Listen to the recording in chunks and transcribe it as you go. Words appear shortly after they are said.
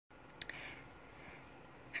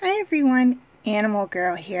everyone, Animal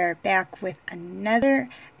Girl here, back with another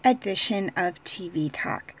edition of TV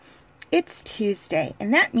Talk. It's Tuesday,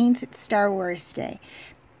 and that means it's Star Wars Day.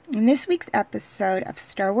 And this week's episode of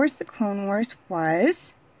Star Wars The Clone Wars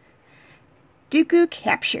was Dooku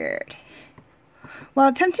Captured. While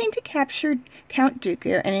attempting to capture Count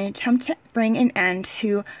Dooku in an attempt to bring an end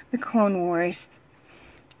to the Clone Wars,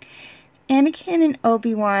 Anakin and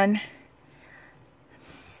Obi-Wan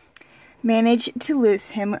manage to lose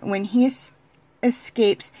him when he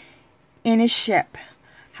escapes in a ship.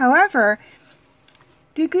 However,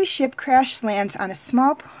 Dooku's ship crash lands on a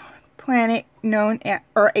small planet known as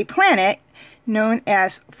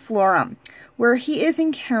Florum, where he is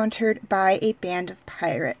encountered by a band of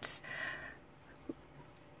pirates.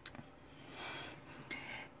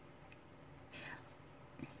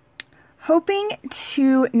 Hoping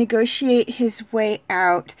to negotiate his way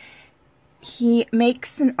out, he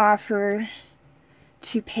makes an offer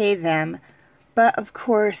to pay them, but of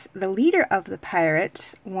course the leader of the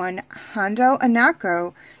pirates, one Hondo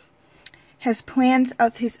Ohnaka, has plans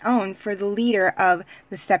of his own for the leader of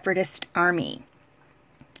the Separatist army.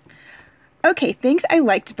 Okay, things I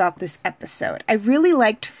liked about this episode. I really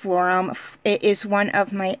liked Florum. It is one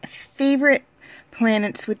of my favorite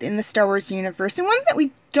planets within the Star Wars universe, and one that we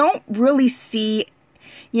don't really see,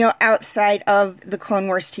 you know, outside of the Clone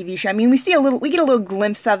Wars TV show. I mean, we get a little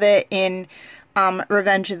glimpse of it in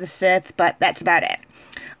Revenge of the Sith, but that's about it.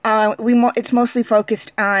 It's mostly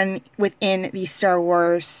focused on within the Star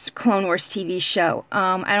Wars Clone Wars TV show.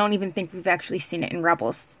 I don't even think we've actually seen it in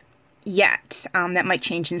Rebels yet. That might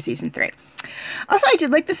change in Season 3. Also, I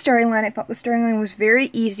did like the storyline. I thought the storyline was very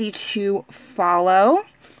easy to follow.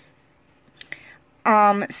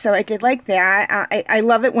 So I did like that. I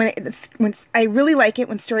love it when I really like it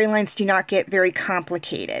when storylines do not get very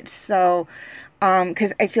complicated. So,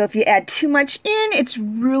 because I feel if you add too much in, it's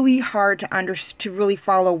really hard to really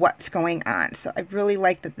follow what's going on. So I really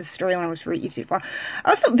like that the storyline was very easy to follow.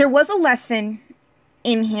 Also, there was a lesson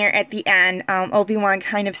in here at the end. Obi-Wan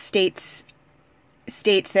kind of states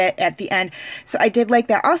it at the end. So I did like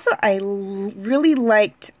that. Also, I really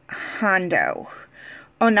liked Hondo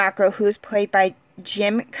Ohnaka, who is played by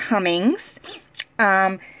Jim Cummings.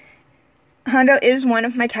 Hondo is one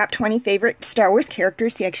of my top 20 favorite Star Wars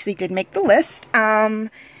characters. He actually did make the list.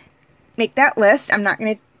 Make that list. I'm not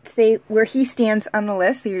going to say where he stands on the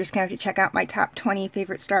list, so you're just going to have to check out my top 20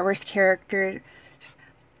 favorite Star Wars characters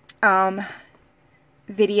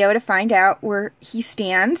video to find out where he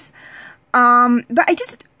stands. But I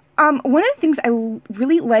just, one of the things I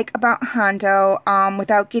really like about Hondo,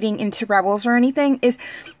 without getting into Rebels or anything, is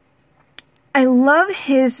I love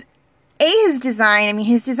his design. I mean,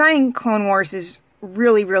 his design in Clone Wars is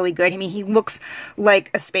really, really good. I mean, he looks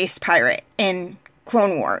like a space pirate in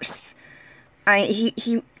Clone Wars.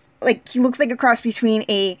 He looks like a cross between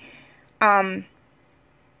a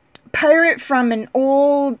pirate from an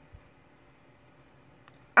old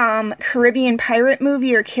Caribbean pirate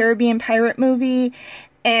movie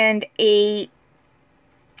and a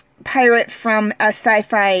pirate from a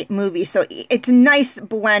sci-fi movie. So it's a nice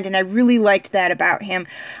blend, and I really liked that about him.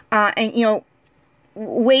 And, you know,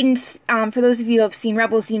 for those of you who have seen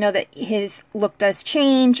Rebels, you know that his look does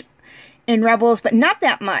change in Rebels, but not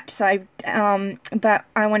that much. So but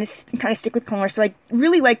I want to kind of stick with Clone Wars. So I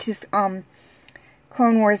really liked his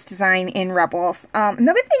Clone Wars design in Rebels.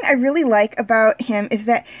 Another thing I really like about him is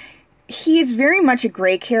that he's very much a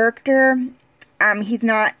gray character. He's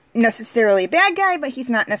not necessarily a bad guy, but he's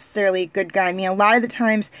not necessarily a good guy. I mean, a lot of the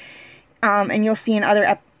times, and you'll see in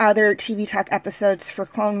other TV Talk episodes for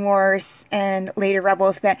Clone Wars and later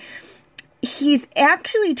Rebels, that he's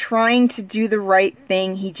actually trying to do the right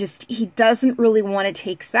thing. He doesn't really want to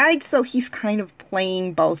take sides, so he's kind of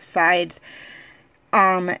playing both sides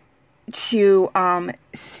to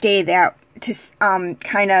stay that, to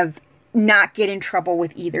kind of not get in trouble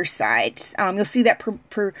with either side. You'll see that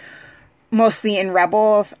mostly in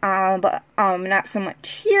Rebels, but not so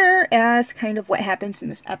much here as kind of what happens in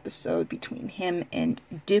this episode between him and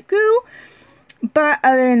Dooku. But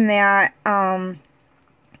other than that,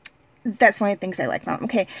 that's one of the things I like about him.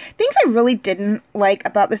 Okay, things I really didn't like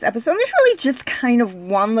about this episode, there's really just kind of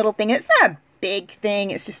one little thing. It's not a big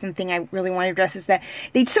thing, it's just something I really want to address, is that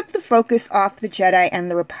they took the focus off the Jedi and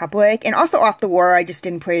the Republic, and also off the war. I just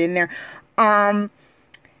didn't put it in there.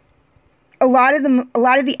 A lot of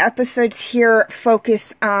the episodes here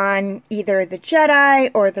focus on either the Jedi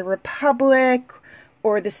or the Republic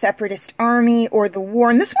or the Separatist army or the war,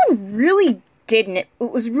 and this one really didn't. It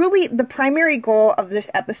was really, the primary goal of this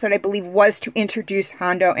episode, I believe, was to introduce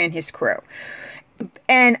Hondo and his crew.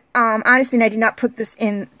 And honestly, and I did not put this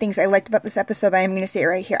in things I liked about this episode, but I'm going to say it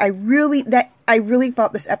right here. I really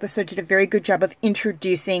felt this episode did a very good job of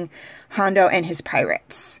introducing Hondo and his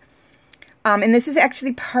pirates. And this is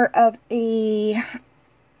actually part of a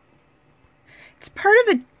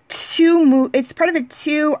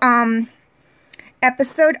two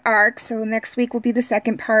episode arc. So next week will be the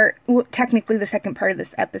second part. Well, technically the second part of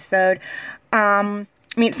this episode. I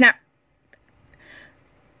mean, it's not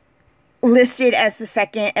listed as a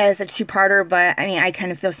two-parter, but I mean, I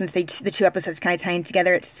kind of feel since the two episodes kind of tying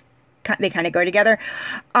together, they kind of go together.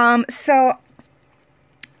 All in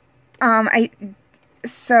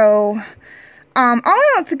all,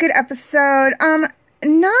 it's a good episode.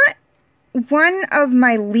 Not one of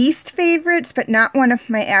my least favorites, but not one of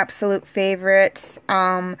my absolute favorites.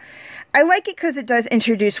 I like it because it does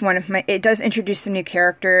introduce some new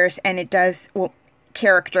characters, and it does, well,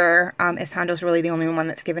 character, as Hondo's really the only one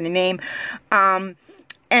that's given a name. And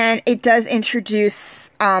it does introduce,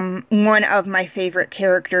 one of my favorite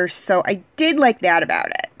characters, so I did like that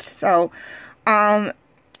about it. So,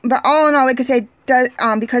 but all in all, like I said,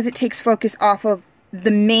 because it takes focus off of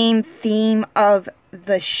the main theme of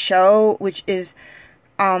the show, which is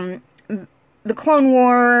the Clone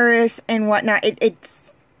Wars and whatnot, it's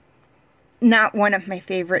not one of my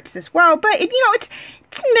favorites as well, but it's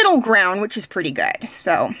middle ground, which is pretty good.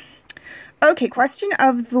 So, okay, question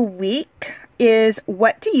of the week is,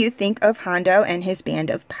 what do you think of Hondo and his band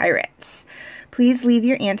of pirates? Please leave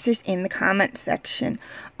your answers in the comment section.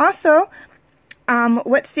 Also,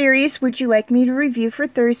 what series would you like me to review for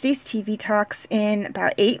Thursday's TV Talks in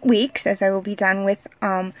about 8 weeks, as I will be done with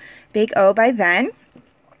Big O by then?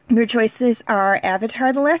 Your choices are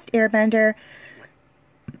Avatar: The Last Airbender,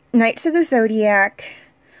 Knights of the Zodiac,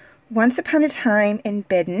 Once Upon a Time, and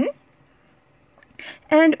Bidden.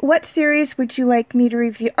 And what series would you like me to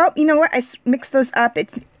review? Oh, you know what? I mixed those up.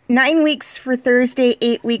 It's 9 weeks for Thursday,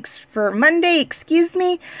 8 weeks for Monday, excuse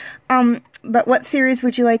me. But what series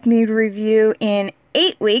would you like me to review in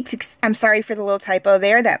 8 weeks? I'm sorry for the little typo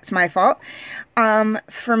there. That's my fault.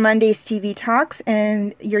 For Monday's TV Talks.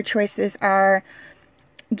 And your choices are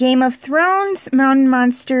Game of Thrones, Mountain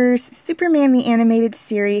Monsters, Superman the Animated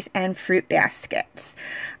Series, and Fruit Baskets.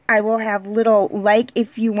 I will have little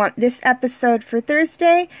if you want this episode for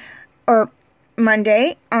Thursday or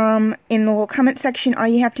Monday. In the little comment section, all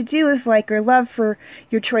you have to do is like or love for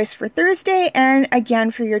your choice for Thursday, and again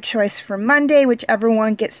for your choice for Monday. Whichever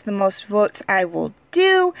one gets the most votes, I will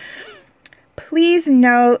do. Please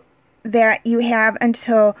note that you have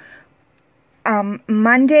until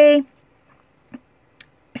Monday,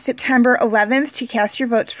 September 11th to cast your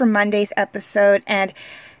votes for Monday's episode, and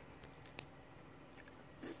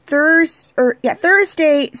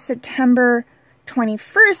Thursday, September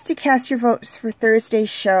 21st to cast your votes for Thursday's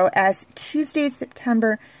show, as Tuesday,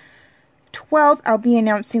 September 12th, I'll be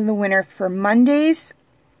announcing the winner for Monday's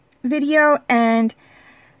video, and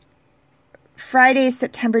Friday,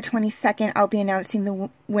 September 22nd, I'll be announcing the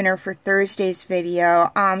winner for Thursday's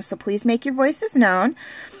video. So please make your voices known.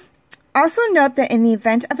 Also note that in the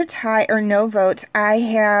event of a tie or no votes,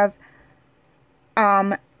 I'm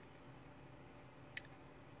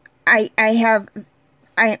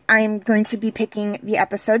going to be picking the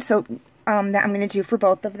episode, so that I'm going to do for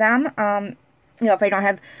both of them. If I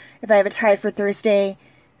have a tie for Thursday,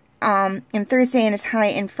 and a tie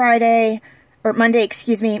in Friday or Monday,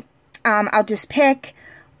 excuse me, I'll just pick.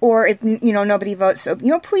 Or if nobody votes, so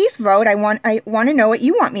please vote. I want to know what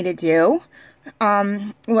you want me to do.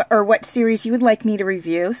 Or what series you would like me to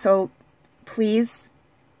review, so please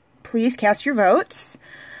cast your votes.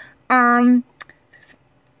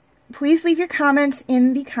 Please leave your comments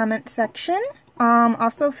in the comment section.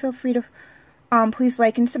 Also feel free to please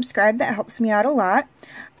like and subscribe. That helps me out a lot.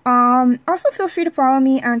 Also feel free to follow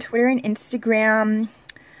me on Twitter and Instagram.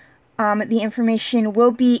 The information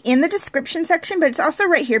will be in the description section, but it's also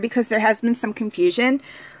right here because there has been some confusion.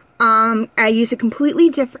 I use a completely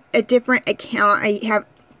different account. I have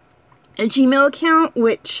a Gmail account,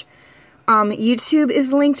 which YouTube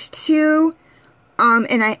is linked to,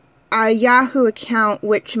 and a Yahoo account,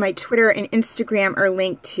 which my Twitter and Instagram are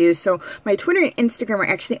linked to. So my Twitter and Instagram are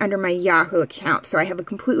actually under my Yahoo account. So I have a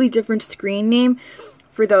completely different screen name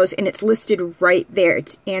for those, and it's listed right there.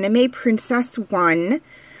 It's Anime Princess 1.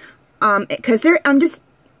 Because I'm just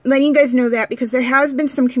letting you guys know that because there has been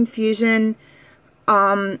some confusion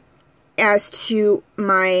as to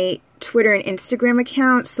my Twitter and Instagram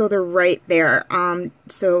accounts, so they're right there.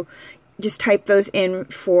 So just type those in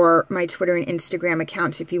for my Twitter and Instagram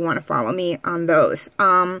accounts if you want to follow me on those.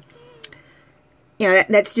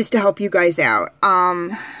 That's just to help you guys out.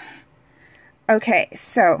 Okay,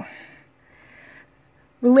 so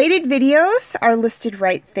Related videos are listed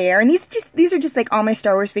right there. And these are just like all my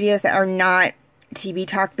Star Wars videos that are not TV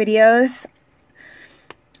talk videos.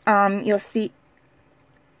 You'll see,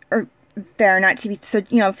 or they're not TV, so,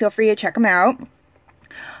 you know, feel free to check them out.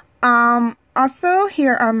 Also,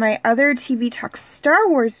 here are my other TV talk Star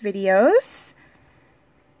Wars videos.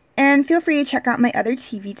 And feel free to check out my other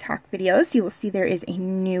TV talk videos. You will see there is a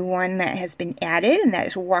new one that has been added, and that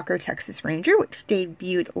is Walker, Texas Ranger, which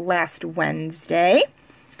debuted last Wednesday.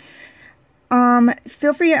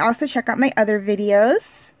 Feel free to also check out my other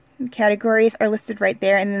videos. The categories are listed right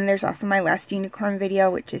there, and then there's also my last unicorn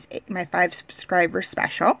video, which is my 5 subscriber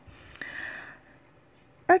special.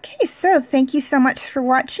 Okay, so thank you so much for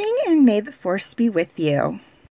watching, and may the Force be with you.